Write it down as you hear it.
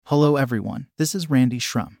Hello everyone, this is Randy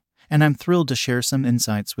Schrum, and I'm thrilled to share some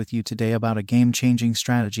insights with you today about a game-changing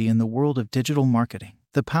strategy in the world of digital marketing,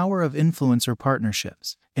 the power of influencer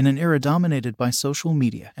partnerships. In an era dominated by social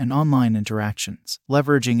media and online interactions,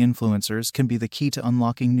 leveraging influencers can be the key to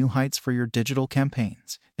unlocking new heights for your digital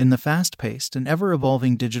campaigns. In the fast-paced and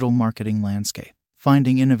ever-evolving digital marketing landscape,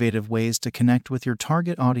 finding innovative ways to connect with your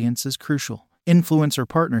target audience is crucial. Influencer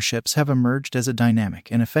partnerships have emerged as a dynamic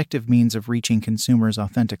and effective means of reaching consumers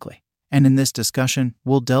authentically. And in this discussion,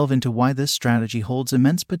 we'll delve into why this strategy holds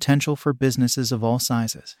immense potential for businesses of all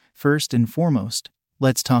sizes. First and foremost,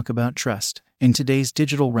 let's talk about trust. In today's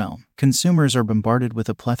digital realm, consumers are bombarded with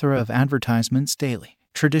a plethora of advertisements daily.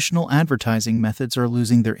 Traditional advertising methods are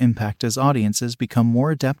losing their impact as audiences become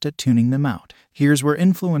more adept at tuning them out. Here's where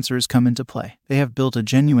influencers come into play. They have built a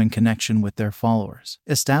genuine connection with their followers,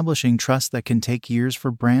 establishing trust that can take years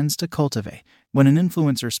for brands to cultivate. When an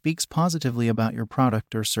influencer speaks positively about your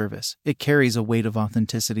product or service, it carries a weight of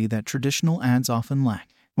authenticity that traditional ads often lack.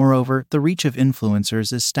 Moreover, the reach of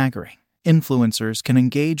influencers is staggering. Influencers can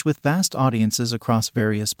engage with vast audiences across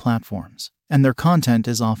various platforms, and their content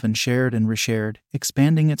is often shared and reshared,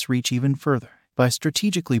 expanding its reach even further. By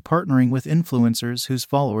strategically partnering with influencers whose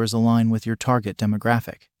followers align with your target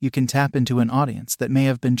demographic, you can tap into an audience that may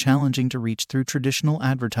have been challenging to reach through traditional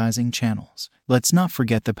advertising channels. Let's not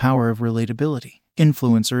forget the power of relatability.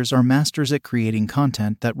 Influencers are masters at creating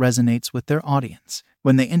content that resonates with their audience.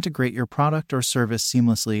 When they integrate your product or service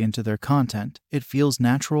seamlessly into their content, it feels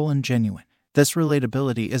natural and genuine. This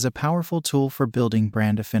relatability is a powerful tool for building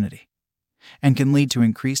brand affinity and can lead to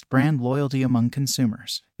increased brand loyalty among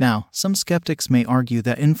consumers. Now, some skeptics may argue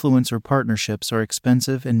that influencer partnerships are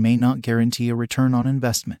expensive and may not guarantee a return on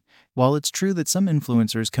investment. While it's true that some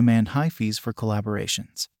influencers command high fees for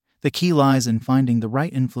collaborations, the key lies in finding the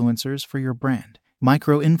right influencers for your brand.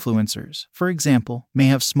 Micro-influencers, for example, may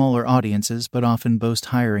have smaller audiences but often boast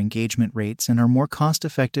higher engagement rates and are more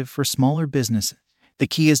cost-effective for smaller businesses. The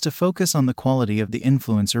key is to focus on the quality of the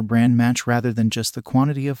influencer brand match rather than just the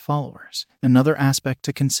quantity of followers. Another aspect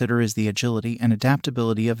to consider is the agility and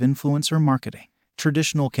adaptability of influencer marketing.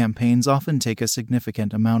 Traditional campaigns often take a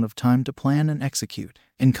significant amount of time to plan and execute.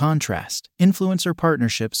 In contrast, influencer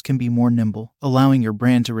partnerships can be more nimble, allowing your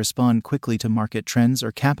brand to respond quickly to market trends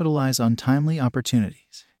or capitalize on timely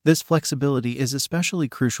opportunities. This flexibility is especially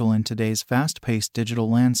crucial in today's fast-paced digital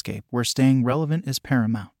landscape where staying relevant is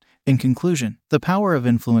paramount. In conclusion, the power of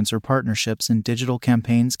influencer partnerships in digital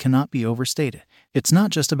campaigns cannot be overstated. It's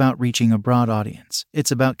not just about reaching a broad audience,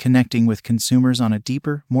 it's about connecting with consumers on a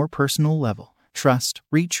deeper, more personal level. Trust,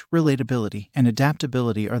 reach, relatability, and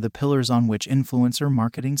adaptability are the pillars on which influencer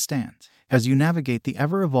marketing stands. As you navigate the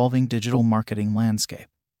ever-evolving digital marketing landscape,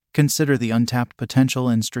 consider the untapped potential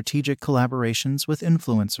in strategic collaborations with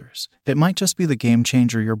influencers. It might just be the game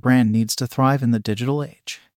changer your brand needs to thrive in the digital age.